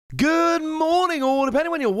Good morning, or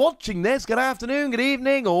depending when you're watching this, good afternoon, good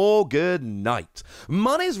evening, or good night.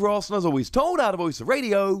 My name's Ross, and as always told, out of Voice of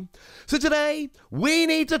Radio. So today, we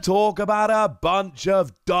need to talk about a bunch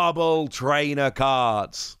of double trainer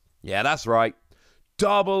cards. Yeah, that's right.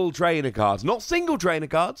 Double trainer cards. Not single trainer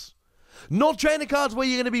cards. Not trainer cards where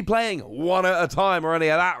you're going to be playing one at a time or any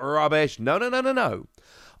of that rubbish. No.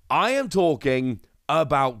 I am talking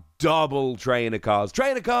about double trainer cards.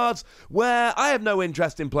 Trainer cards where I have no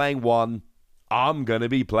interest in playing one. I'm going to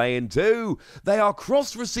be playing two. They are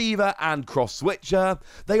cross receiver and cross switcher.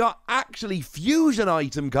 They are actually fusion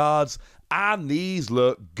item cards, and these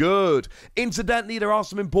look good. Incidentally, there are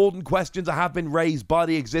some important questions that have been raised by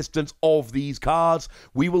the existence of these cards.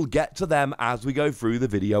 We will get to them as we go through the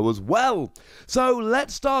video as well. So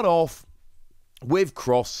let's start off with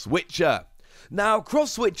cross switcher. Now,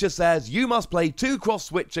 Cross Switcher says you must play two Cross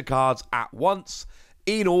Switcher cards at once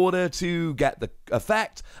in order to get the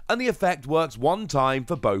effect, and the effect works one time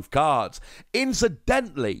for both cards.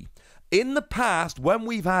 Incidentally, in the past, when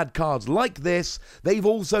we've had cards like this, they've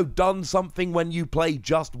also done something when you play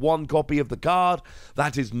just one copy of the card.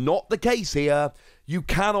 That is not the case here. You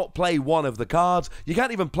cannot play one of the cards. You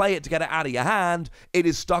can't even play it to get it out of your hand. It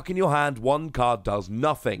is stuck in your hand. One card does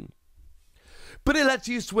nothing. But it lets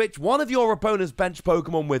you switch one of your opponent's bench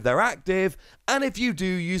Pokemon with their active, and if you do,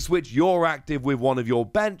 you switch your active with one of your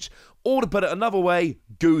bench, or to put it another way,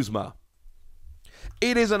 Guzma.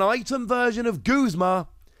 It is an item version of Guzma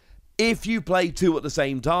if you play two at the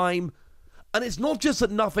same time, and it's not just that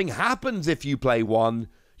nothing happens if you play one,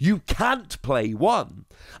 you can't play one.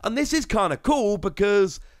 And this is kind of cool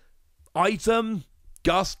because item,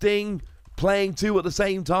 gusting, playing two at the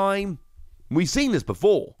same time, we've seen this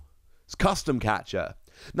before. Custom Catcher.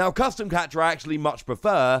 Now, Custom Catcher I actually much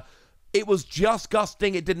prefer. It was just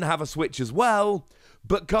gusting, it didn't have a switch as well,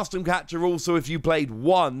 but Custom Catcher also, if you played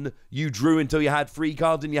one, you drew until you had 3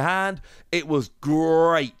 cards in your hand. It was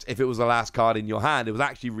great if it was the last card in your hand. It was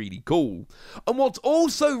actually really cool. And what's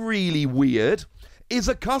also really weird is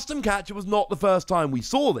that Custom Catcher was not the first time we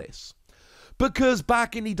saw this. Because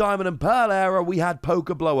back in the Diamond and Pearl era, we had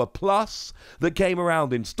Pokeblower Plus that came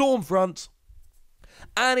around in Stormfront.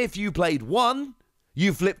 And if you played one,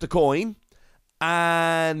 you flipped a coin,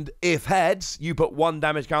 and if heads, you put 1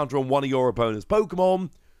 damage counter on one of your opponent's Pokemon.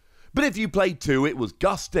 But if you played two, it was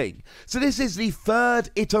gusting. So this is the third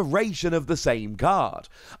iteration of the same card.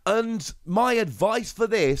 And my advice for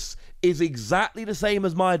this is exactly the same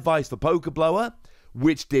as my advice for Pokeblower,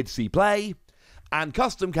 which did see play, and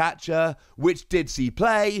Custom Catcher, which did see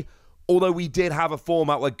play. Although we did have a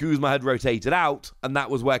format where Guzma had rotated out, and that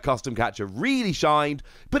was where Custom Catcher really shined,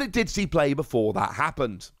 but it did see play before that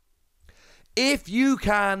happened. If you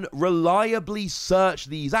can reliably search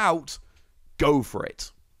these out, go for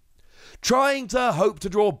it. Trying to hope to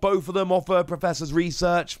draw both of them off a professor's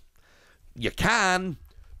research, you can,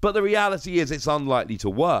 but the reality is it's unlikely to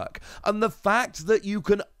work. And the fact that you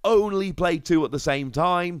can only play two at the same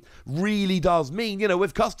time really does mean,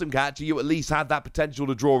 with Custom Catcher, you at least had that potential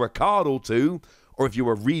to draw a card or two, or if you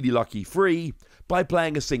were really lucky, 3, by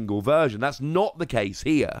playing a single version. That's not the case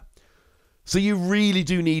here. So you really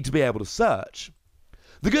do need to be able to search.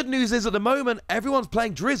 The good news is at the moment, everyone's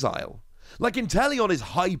playing Drizzile. Like Inteleon is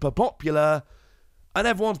hyper popular, and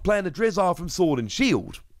everyone's playing the Drizzile from Sword and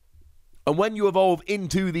Shield. And when you evolve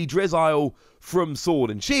into the Drizzile from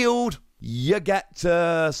Sword and Shield, you get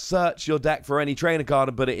to search your deck for any trainer card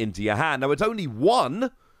and put it into your hand. Now, it's only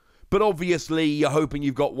one, but obviously you're hoping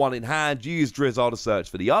you've got one in hand. You use Drizzile to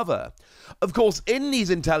search for the other. Of course, in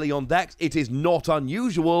these Inteleon decks, it is not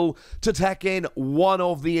unusual to tech in one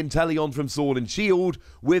of the Inteleon from Sword and Shield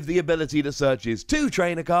with the ability that searches 2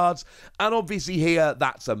 trainer cards. And obviously here,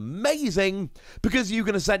 that's amazing because you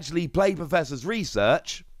can essentially play Professor's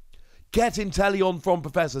Research, get Inteleon from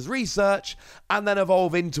Professor's Research, and then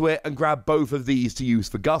evolve into it and grab both of these to use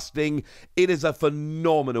for gusting. It is a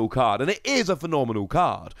phenomenal card, and it is a phenomenal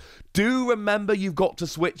card. Do remember you've got to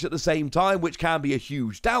switch at the same time, which can be a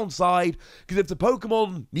huge downside, because if the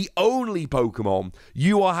Pokemon, the only Pokemon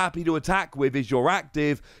you are happy to attack with is your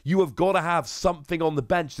active, you have got to have something on the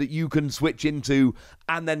bench that you can switch into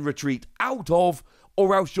and then retreat out of,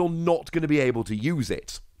 or else you're not going to be able to use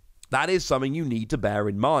it. That is something you need to bear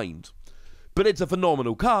in mind. But it's a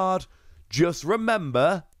phenomenal card. Just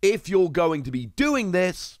remember, if you're going to be doing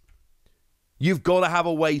this, you've got to have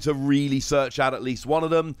a way to really search out at least one of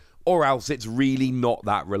them, or else it's really not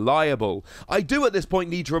that reliable. I do at this point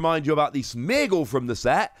need to remind you about the Smeargle from the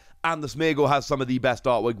set, and the Smeargle has some of the best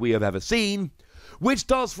artwork we have ever seen, which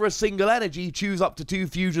does for a single energy choose up to 2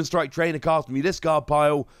 Fusion Strike trainer cards from your discard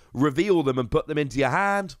pile, reveal them and put them into your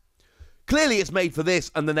hand. Clearly it's made for this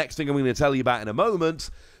and the next thing I'm going to tell you about in a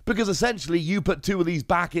moment, because essentially you put 2 of these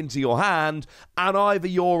back into your hand and either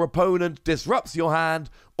your opponent disrupts your hand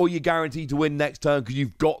or you're guaranteed to win next turn because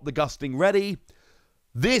you've got the gusting ready.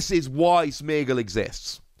 This is why Smeargle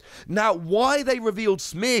exists. Now, why they revealed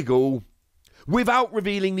Smeargle without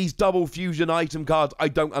revealing these double fusion item cards, I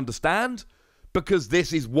don't understand, because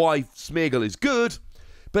this is why Smeargle is good.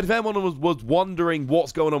 But if anyone was wondering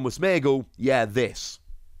what's going on with Smeargle, yeah, this.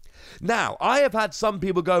 Now, I have had some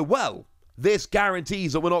people go, well, this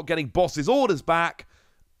guarantees that we're not getting Boss's orders back.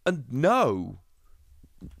 And no,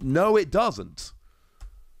 it doesn't.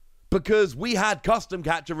 Because we had Custom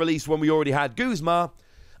Catcher released when we already had Guzma,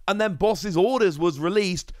 and then Boss's orders was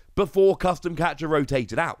released before Custom Catcher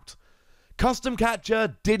rotated out. Custom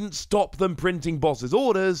Catcher didn't stop them printing Boss's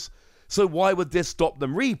orders, so why would this stop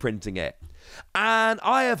them reprinting it? And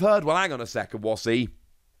I have heard, well, hang on a second, Wassy.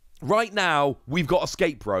 Right now, we've got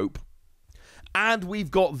Escape Rope, and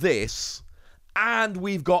we've got this, and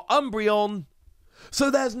we've got Umbreon,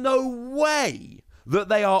 so there's no way that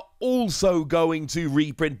they are also going to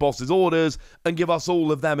reprint Boss's orders and give us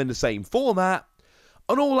all of them in the same format.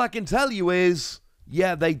 And all I can tell you is,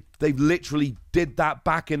 yeah, they literally did that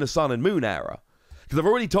back in the Sun and Moon era. Because I've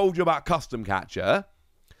already told you about Custom Catcher,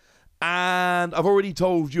 and I've already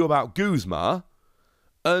told you about Guzma,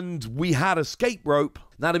 and we had Escape Rope.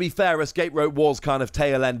 Now, to be fair, Escape Rope was kind of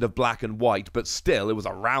tail end of Black and White, but still, it was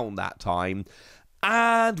around that time.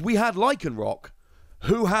 And we had Lycanroc,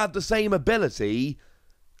 who had the same ability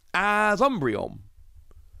as Umbreon.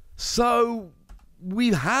 So,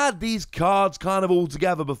 we've had these cards kind of all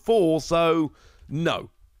together before, so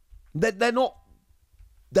no. They're not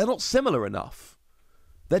similar enough.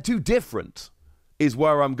 They're too different, is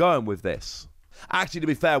where I'm going with this. Actually, to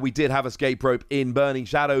be fair, we did have Escape Rope in Burning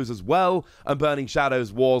Shadows as well, and Burning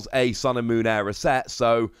Shadows was a Sun and Moon era set,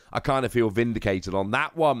 so I kind of feel vindicated on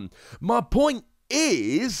that one. My point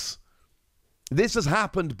is, this has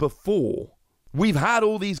happened before. We've had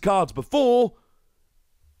all these cards before,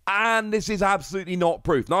 and this is absolutely not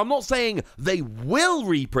proof. Now, I'm not saying they will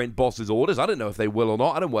reprint Boss's orders. I don't know if they will or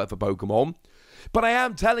not. I don't work for Pokemon. But I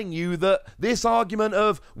am telling you that this argument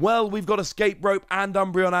of, well, we've got Escape Rope and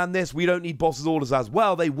Umbreon and this, we don't need Boss's orders as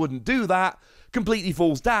well, they wouldn't do that, completely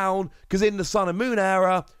falls down, because in the Sun and Moon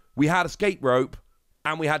era, we had Escape Rope,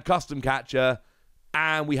 and we had Custom Catcher,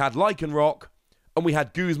 and we had Lycanroc, and we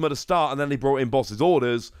had Guzma to start, and then they brought in Boss's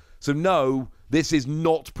orders. So no, this is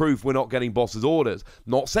not proof we're not getting Boss's orders.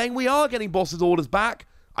 Not saying we are getting Boss's orders back.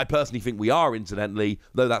 I personally think we are, incidentally,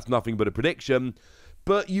 though that's nothing but a prediction.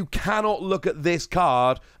 But you cannot look at this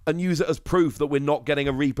card and use it as proof that we're not getting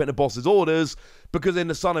a reprint of Boss's orders, because in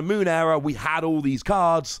the Sun and Moon era, we had all these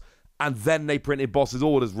cards, and then they printed Boss's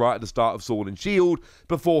orders right at the start of Sword and Shield,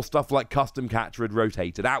 before stuff like Custom Catcher had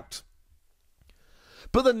rotated out.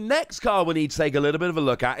 But the next card we need to take a little bit of a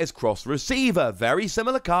look at is Cross Receiver. Very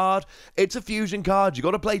similar card. It's a fusion card. You've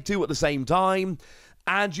got to play 2 at the same time.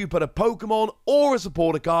 And you put a Pokemon or a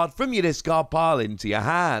supporter card from your discard pile into your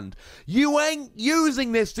hand. You ain't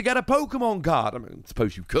using this to get a Pokemon card. I mean, I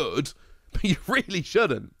suppose you could, but you really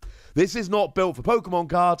shouldn't. This is not built for Pokemon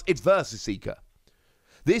cards. It's Versus Seeker.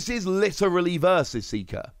 This is literally Versus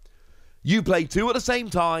Seeker. You play 2 at the same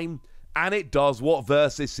time, and it does what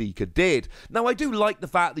Versus Seeker did. Now, I do like the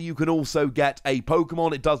fact that you can also get a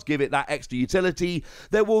Pokemon. It does give it that extra utility.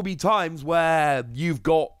 There will be times where you've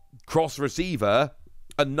got Cross Receiver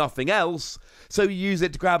and nothing else, so you use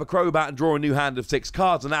it to grab a Crobat and draw a new hand of 6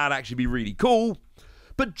 cards, and that'd actually be really cool.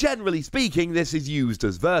 But generally speaking, this is used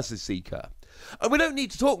as Versus Seeker. And we don't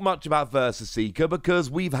need to talk much about Versus Seeker,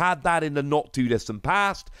 because we've had that in the not too distant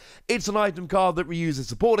past. It's an item card that reuses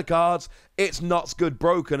supporter cards. It's nuts good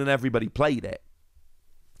broken, and everybody played it.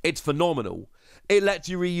 It's phenomenal. It lets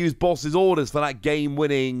you reuse Boss's orders for that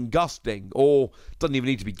game-winning gusting, or doesn't even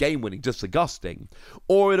need to be game-winning, just a gusting.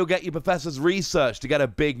 Or it'll get you Professor's Research to get a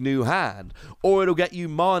big new hand, or it'll get you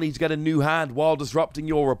Marnie to get a new hand while disrupting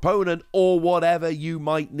your opponent, or whatever you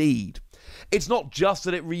might need. It's not just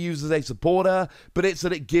that it reuses a supporter, but it's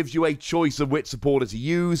that it gives you a choice of which supporter to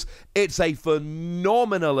use. It's a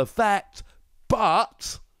phenomenal effect,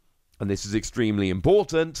 but, and this is extremely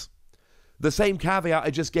important, the same caveat I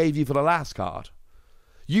just gave you for the last card.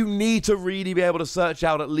 You need to really be able to search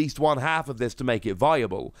out at least one half of this to make it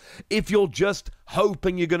viable. If you're just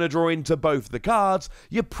hoping you're going to draw into both the cards,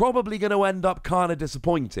 you're probably going to end up kind of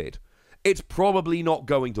disappointed. It's probably not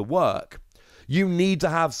going to work. You need to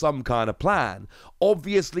have some kind of plan.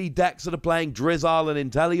 Obviously, decks that are playing Drizzile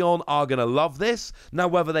and Inteleon are going to love this. Now,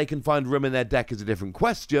 whether they can find room in their deck is a different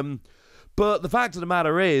question. But the fact of the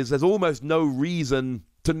matter is, there's almost no reason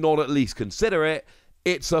to not at least consider it.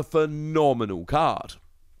 It's a phenomenal card.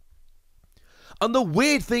 And the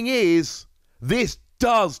weird thing is, this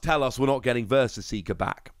does tell us we're not getting VS Seeker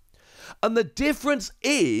back. And the difference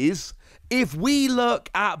is, if we look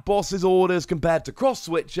at Boss's Orders compared to Cross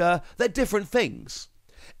Switcher, they're different things.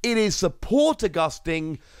 It is supporter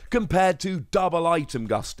gusting compared to double item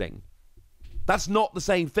gusting. That's not the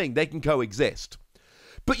same thing. They can coexist.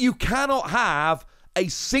 But you cannot have a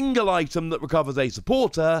single item that recovers a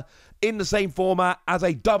supporter in the same format as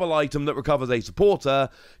a double item that recovers a supporter,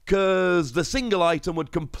 because the single item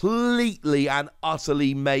would completely and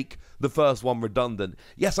utterly make the first one redundant.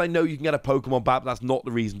 Yes, I know you can get a Pokemon back, but that's not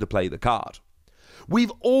the reason to play the card.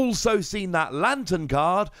 We've also seen that Lantern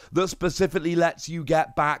card that specifically lets you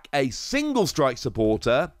get back a single strike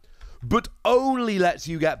supporter, but only lets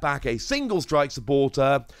you get back a single strike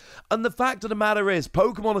supporter. And the fact of the matter is,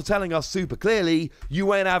 Pokemon are telling us super clearly,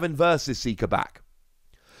 you ain't having VS Seeker back.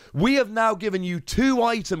 We have now given you 2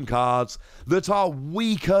 item cards that are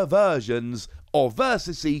weaker versions of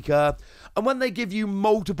VS Seeker, and when they give you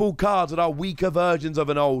multiple cards that are weaker versions of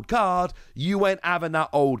an old card, you ain't having that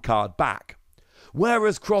old card back.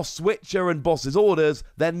 Whereas Cross Switcher and Boss's Orders,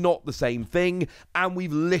 they're not the same thing, and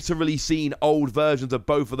we've literally seen old versions of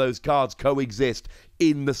both of those cards coexist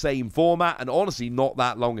in the same format, and honestly not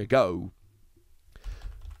that long ago.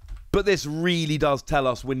 But this really does tell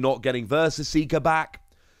us we're not getting VS Seeker back.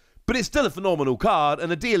 But it's still a phenomenal card,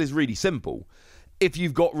 and the deal is really simple. If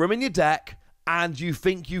you've got room in your deck, and you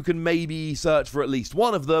think you can maybe search for at least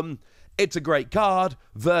one of them, it's a great card.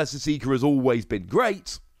 VS Seeker has always been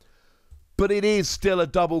great. But it is still a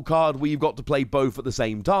double card where you've got to play both at the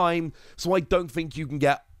same time, so I don't think you can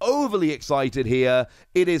get overly excited here.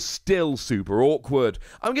 It is still super awkward.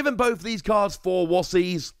 I'm giving both these cards 4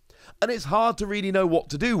 Wassies, and it's hard to really know what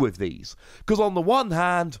to do with these, because on the one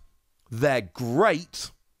hand, they're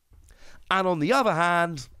great, and on the other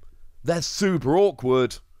hand, they're super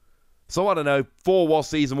awkward. So I don't know, 4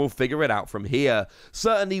 Wassies and we'll figure it out from here.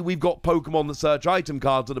 Certainly we've got Pokemon that search item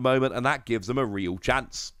cards at the moment, and that gives them a real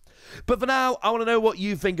chance. But for now, I want to know what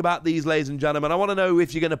you think about these, ladies and gentlemen. I want to know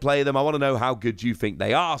if you're going to play them. I want to know how good you think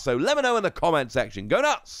they are. So let me know in the comment section. Go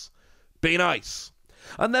nuts. Be nice.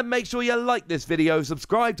 And then make sure you like this video,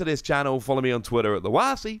 subscribe to this channel, follow me on Twitter at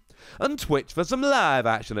TheWassie, and Twitch for some live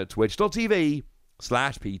action at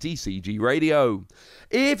twitch.tv/PTCG Radio.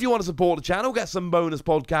 If you want to support the channel, get some bonus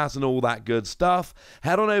podcasts and all that good stuff,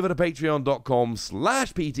 head on over to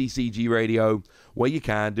patreon.com/PTCG Radio, where you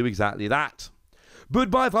can do exactly that. But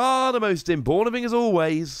by far the most important thing, as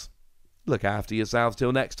always, look after yourselves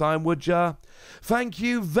till next time, would ya? Thank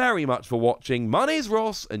you very much for watching. My name's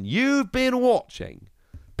Ross, and you've been watching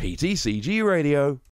PTCG Radio.